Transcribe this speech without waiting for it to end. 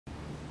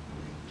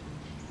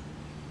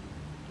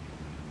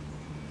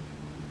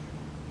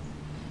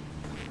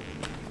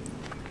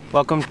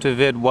Welcome to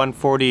vid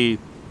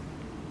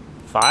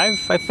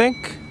 145, I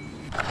think.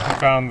 I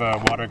found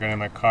the water gun in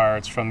my car.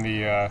 It's from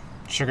the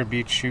Sugar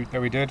Beach shoot that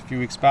we did a few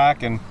weeks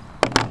back and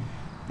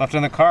left it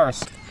in the car.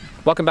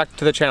 Welcome back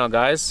to the channel,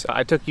 guys.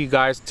 I took you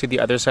guys to the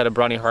other side of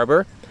Bronte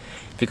Harbour.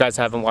 If you guys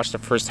haven't watched the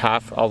first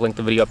half, I'll link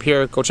the video up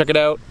here. Go check it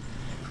out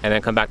and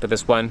then come back to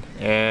this one.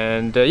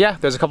 And yeah,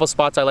 there's a couple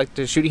spots I like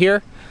to shoot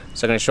here.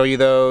 So I'm going to show you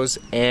those,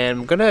 and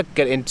I'm going to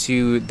get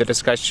into the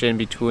discussion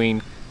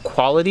between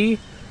quality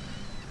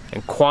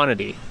and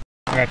quantity.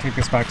 I gotta take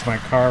this back to my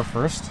car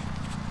first.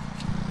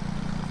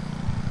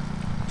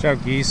 Watch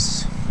out,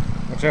 geese.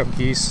 Watch out,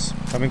 geese.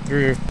 Coming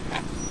through.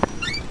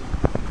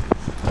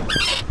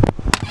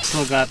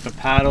 Still got the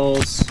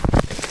paddles.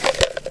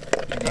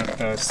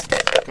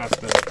 Got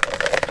the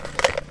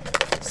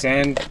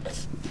sand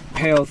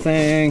pail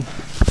thing.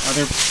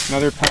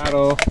 Another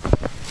paddle.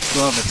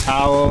 Still have a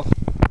towel.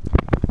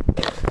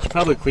 Should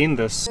probably clean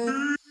this.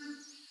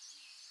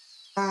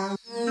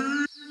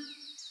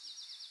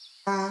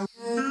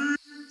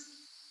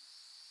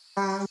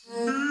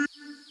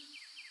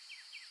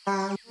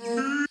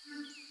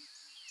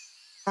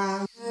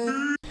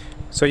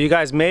 So you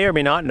guys may or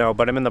may not know,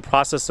 but I'm in the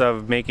process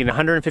of making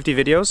 150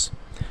 videos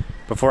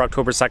before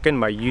October 2nd,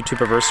 my YouTube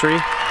anniversary.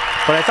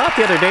 But I thought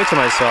the other day to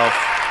myself,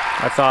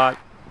 I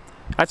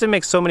have to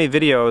make so many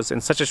videos in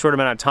such a short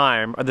amount of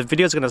time. Are the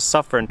videos going to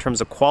suffer in terms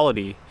of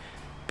quality?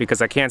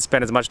 Because I can't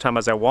spend as much time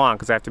as I want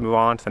because I have to move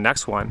on to the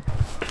next one.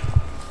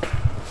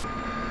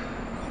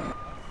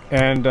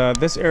 And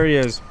this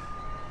area is,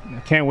 I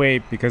can't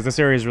wait because this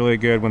area is really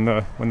good when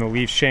the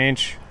leaves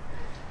change.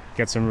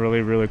 Get some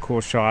really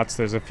cool shots.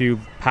 There's a few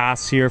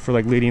paths here for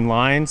like leading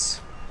lines.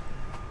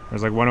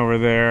 There's like one over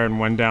there and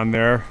one down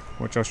there,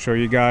 which I'll show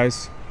you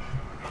guys.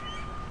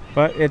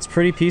 But it's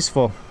pretty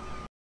peaceful.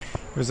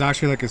 There's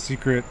actually like a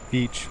secret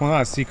beach. Well,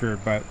 not a secret,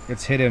 but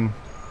it's hidden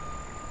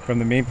from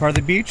the main part of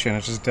the beach, and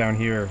it's just down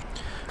here.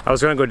 I was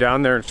gonna go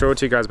down there and show it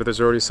to you guys, but there's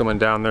already someone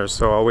down there,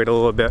 so I'll wait a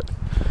little bit.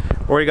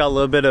 Already got a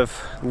little bit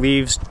of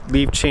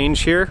leaf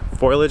change here.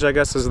 Foliage, I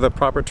guess, is the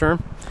proper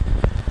term.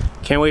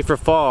 Can't wait for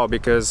fall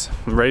because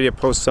I'm ready to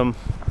post some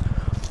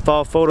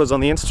fall photos on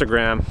the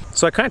Instagram.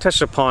 So I kind of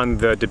touched upon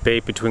the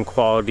debate between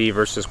quality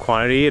versus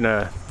quantity in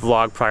a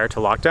vlog prior to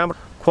lockdown.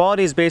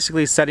 Quality is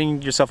basically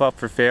setting yourself up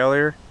for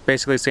failure.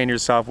 Basically saying to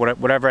yourself,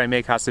 whatever I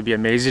make has to be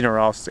amazing or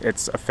else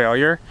it's a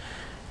failure.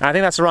 And I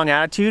think that's the wrong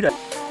attitude.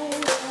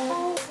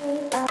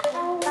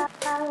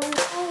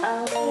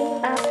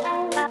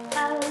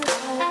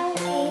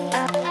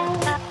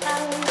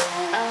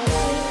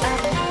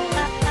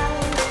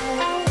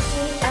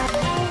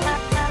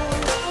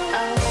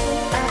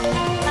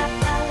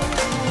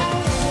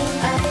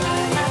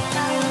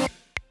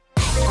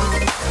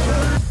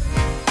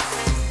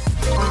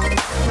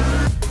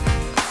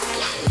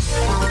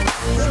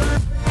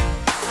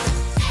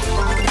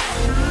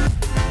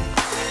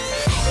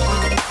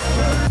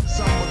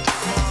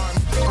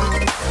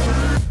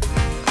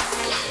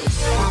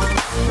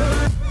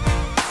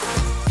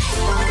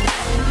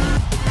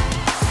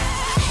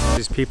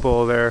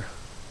 People there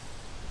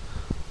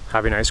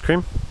having ice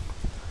cream.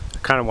 I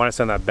kind of want to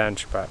sit on that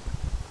bench, but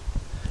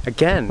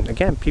again,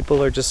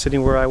 people are just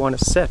sitting where I want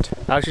to sit.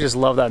 I actually just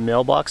love that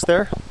mailbox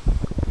there.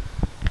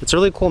 It's a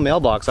really cool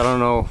mailbox. I don't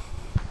know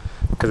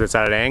because it's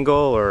at an angle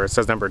or it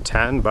says number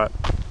 10, but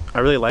I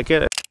really like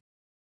it.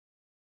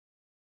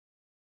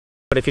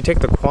 But if you take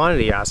the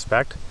quantity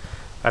aspect,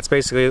 that's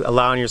basically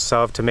allowing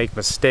yourself to make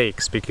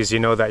mistakes because you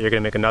know that you're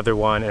going to make another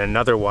one, and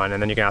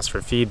then you can ask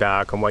for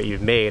feedback on what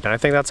you've made. And I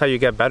think that's how you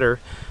get better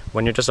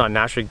when you're just not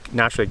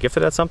naturally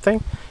gifted at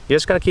something. You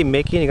just got to keep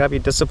making, you got to be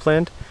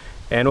disciplined,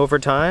 and over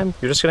time,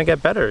 you're just going to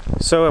get better.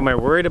 So am I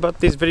worried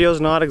about these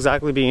videos not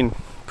exactly being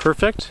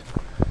perfect?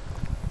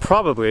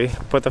 Probably,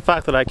 but the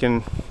fact that I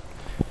can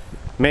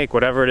make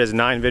whatever it is,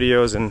 9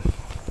 videos in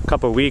a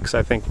couple of weeks,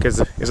 I think is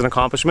an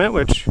accomplishment,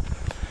 which,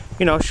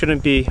 you know,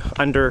 shouldn't be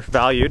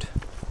undervalued.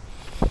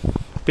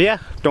 But yeah,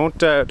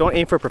 don't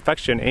aim for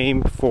perfection,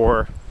 aim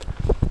for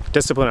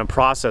discipline and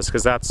process,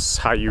 because that's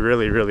how you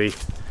really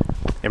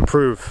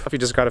improve. You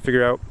just got to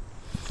figure out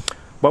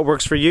what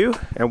works for you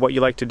and what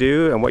you like to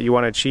do and what you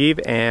want to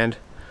achieve, and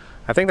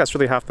I think that's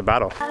really half the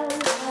battle.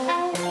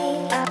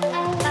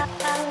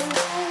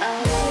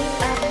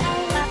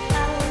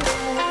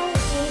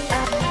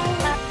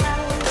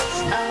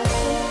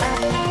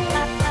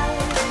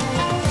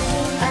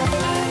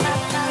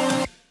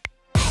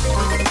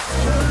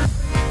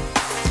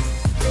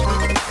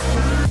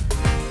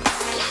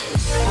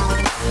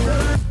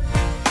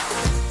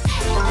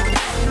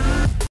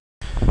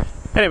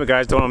 Anyway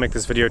guys, don't want to make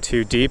this video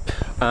too deep.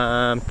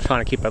 I'm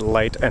trying to keep it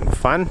light and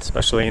fun,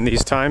 especially in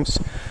these times.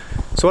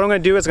 So what I'm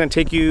going to do is I'm going to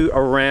take you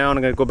around,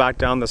 I'm going to go back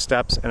down the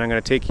steps, and I'm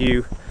going to take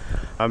you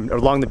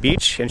along the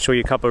beach and show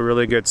you a couple of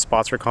really good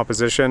spots for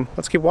composition.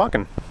 Let's keep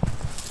walking.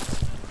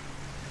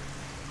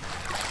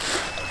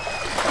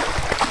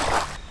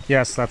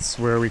 Yes, that's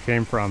where we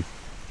came from.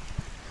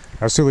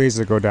 I was too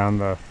lazy to go down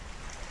the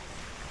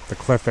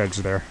cliff edge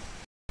there.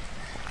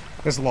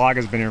 This log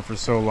has been here for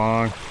so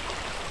long.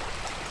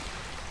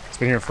 It's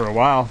been here for a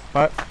while,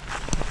 but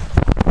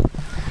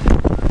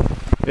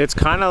it's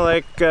kind of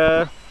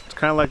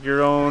like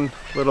your own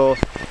little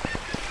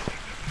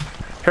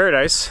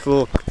paradise, a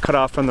little cut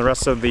off from the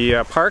rest of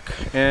the park,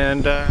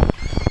 and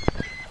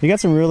you got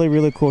some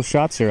really cool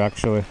shots here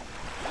actually.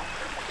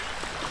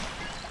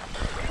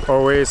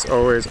 Always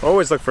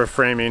look for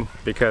framing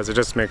because it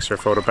just makes your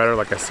photo better.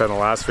 Like I said in the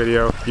last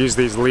video, use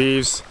these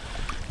leaves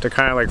to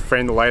kind of like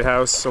frame the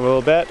lighthouse a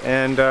little bit,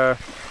 and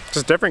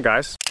just different,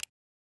 guys.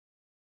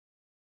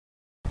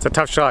 It's a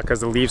tough shot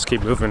because the leaves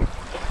keep moving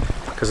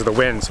because of the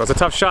wind, so it's a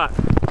tough shot.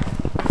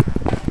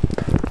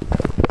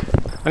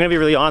 I'm gonna be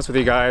really honest with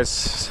you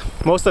guys.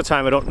 Most of the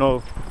time I don't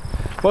know.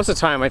 Most of the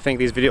time I think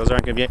these videos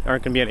aren't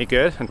gonna be any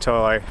good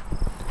until I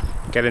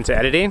get into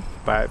editing.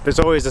 But there's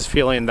always this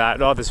feeling that,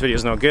 oh, this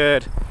video's no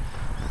good,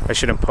 I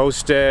shouldn't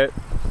post it.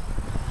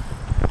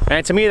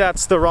 And to me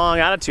that's the wrong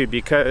attitude,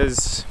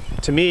 because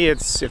to me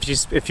it's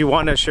if you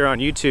want to share on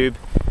YouTube,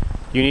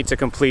 you need to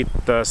complete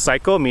the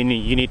cycle,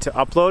 meaning you need to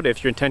upload.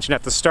 If your intention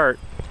at the start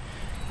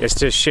is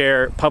to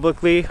share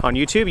publicly on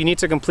YouTube, you need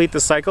to complete the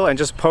cycle and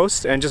just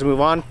post and just move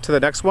on to the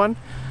next one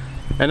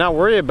and not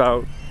worry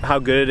about how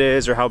good it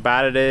is or how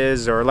bad it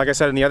is, or like I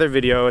said in the other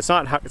video, it's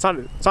not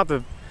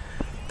the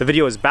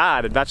video is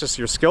bad, that's just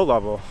your skill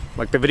level.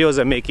 Like the videos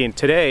I'm making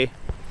today,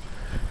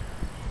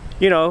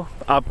 you know,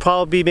 I'll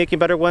probably be making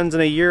better ones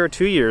in a year or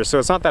 2 years, so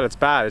it's not that it's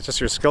bad, it's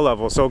just your skill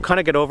level. So kind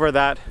of get over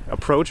that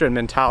approach and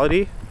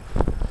mentality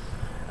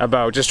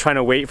about just trying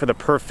to wait for the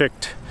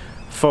perfect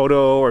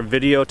photo or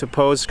video to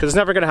post, because it's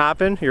never going to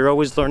happen. You're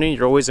always learning,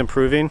 you're always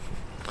improving,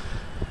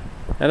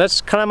 and that's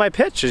kind of my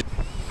pitch.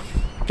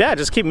 Yeah,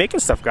 just keep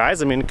making stuff,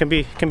 guys. I mean, it can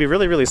be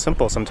really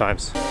simple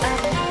sometimes.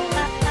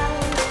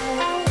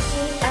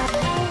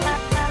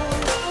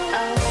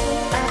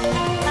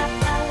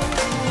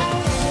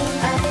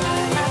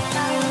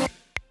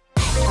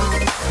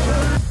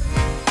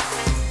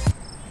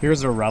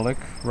 Here's a relic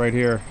right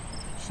here.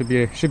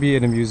 Should be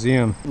in a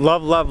museum.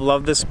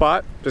 Love this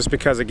spot, just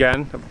because,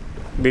 again,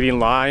 leading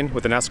line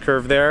with an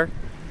S-curve there.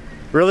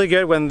 Really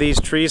good when these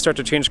trees start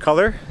to change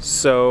color.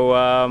 So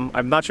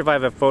I'm not sure if I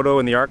have a photo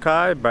in the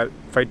archive, but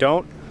if I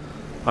don't,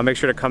 I'll make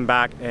sure to come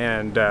back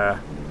and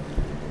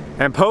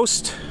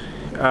post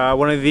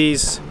one of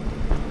these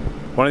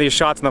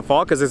shots in the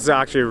fall, because it's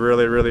actually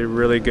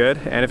really good.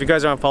 And if you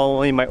guys aren't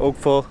following my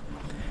Oakville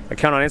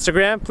account on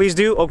Instagram, please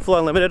do. Oakville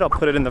Unlimited, I'll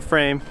put it in the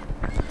frame.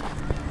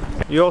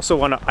 You also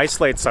want to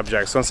isolate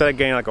subjects, so instead of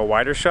getting like a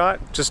wider shot,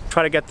 just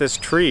try to get this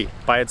tree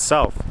by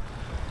itself.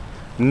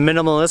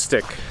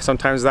 Minimalistic.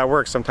 Sometimes that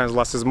works, sometimes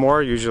less is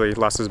more, usually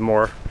less is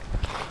more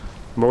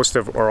most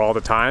of or all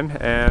the time,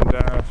 and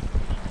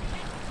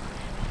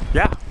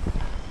yeah,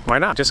 why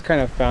not? Just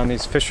kind of found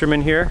these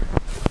fishermen here.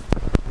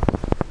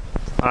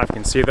 I don't know if you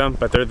can see them,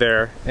 but they're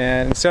there,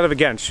 and instead of,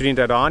 again, shooting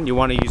dead on, you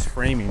want to use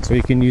framing. So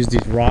you can use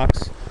these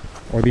rocks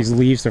or these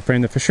leaves to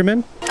frame the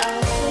fishermen.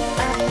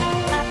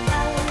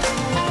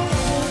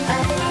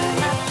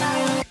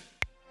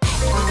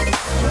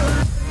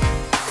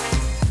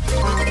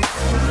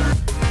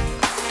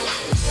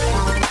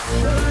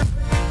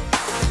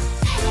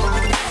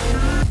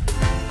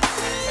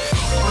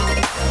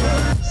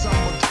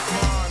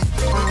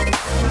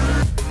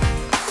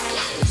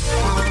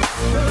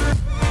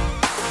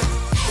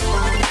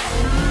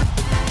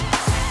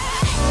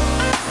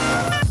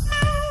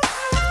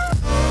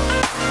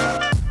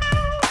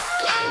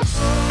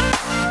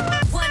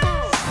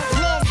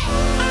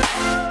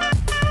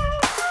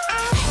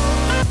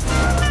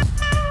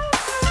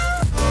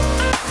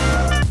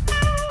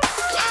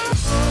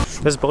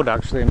 This boat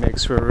actually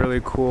makes for a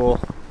really cool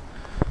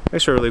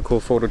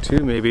photo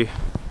too, maybe.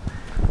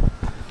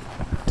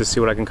 To see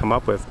what I can come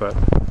up with, but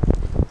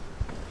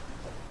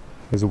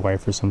his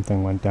wife or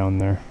something went down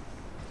there.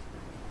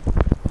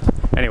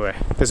 Anyway,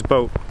 this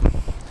boat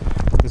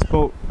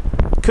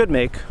could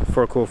make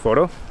for a cool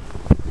photo.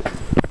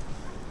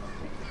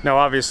 Now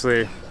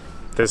obviously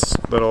this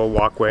little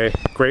walkway,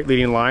 great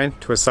leading line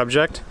to a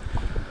subject.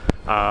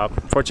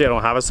 Fortunately I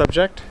don't have a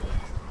subject.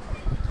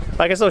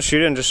 I can still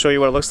shoot it and just show you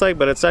what it looks like,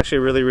 but it's actually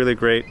a really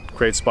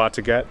great spot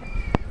to get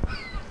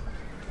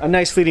a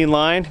nice leading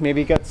line.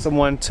 Maybe get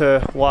someone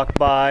to walk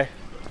by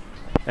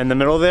in the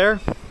middle there,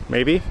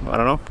 maybe, I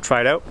don't know,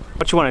 try it out.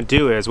 What you want to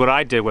do is, what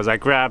I did was I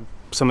grabbed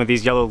some of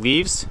these yellow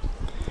leaves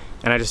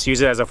and I just use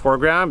it as a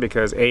foreground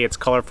because A, it's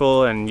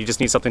colorful and you just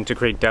need something to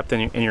create depth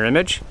in your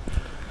image,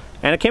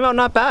 and it came out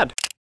not bad.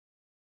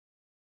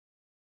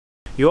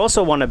 You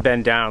also want to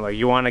bend down, like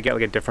you want to get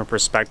like a different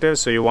perspective,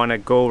 so you want to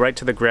go right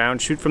to the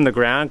ground, shoot from the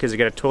ground, because you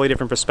get a totally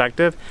different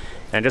perspective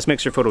and it just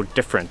makes your photo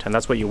different, and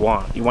that's what you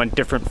want. You want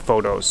different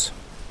photos.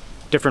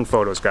 Different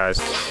photos, guys.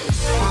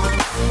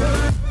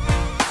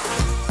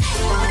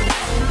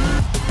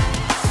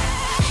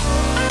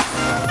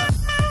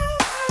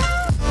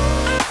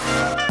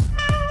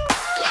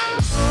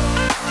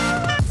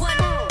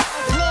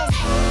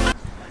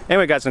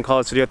 Anyway guys, I'm gonna call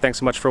this video. Thanks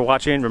so much for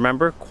watching.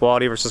 Remember,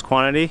 quality versus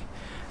quantity,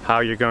 how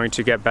you're going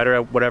to get better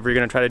at whatever you're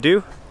going to try to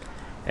do.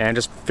 and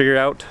just figure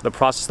out the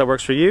process that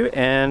works for you,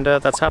 and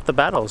that's half the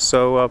battle.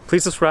 So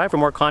please subscribe for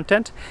more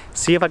content.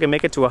 See if I can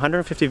make it to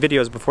 150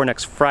 videos before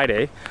next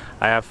Friday.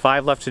 I have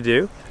 5 left to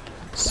do.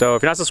 So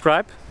if you're not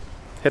subscribed,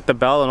 hit the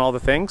bell and all the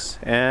things,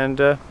 and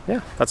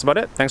yeah, that's about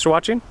it. Thanks for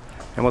watching,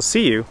 and we'll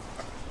see you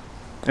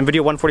in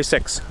video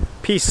 146.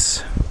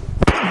 Peace.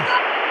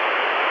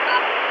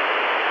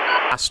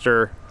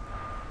 Faster,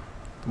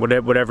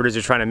 whatever it is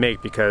you're trying to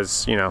make,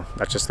 because, you know,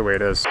 that's just the way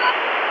it is.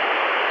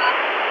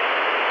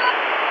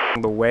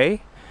 The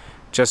way,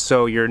 just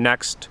so your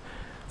next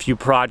few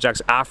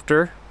projects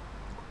after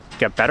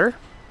get better.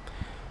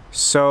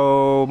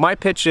 So my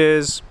pitch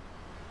is,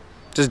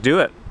 just do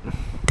it.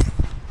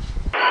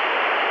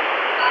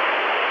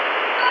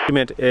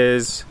 Argument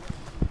is,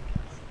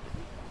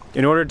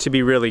 in order to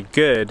be really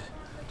good,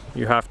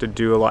 you have to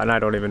do a lot, and I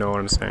don't even know what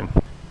I'm saying.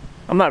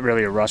 I'm not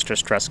really a rushed or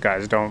stressed,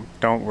 guys. Don't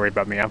worry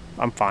about me.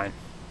 I'm fine.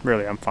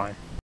 Really, I'm fine.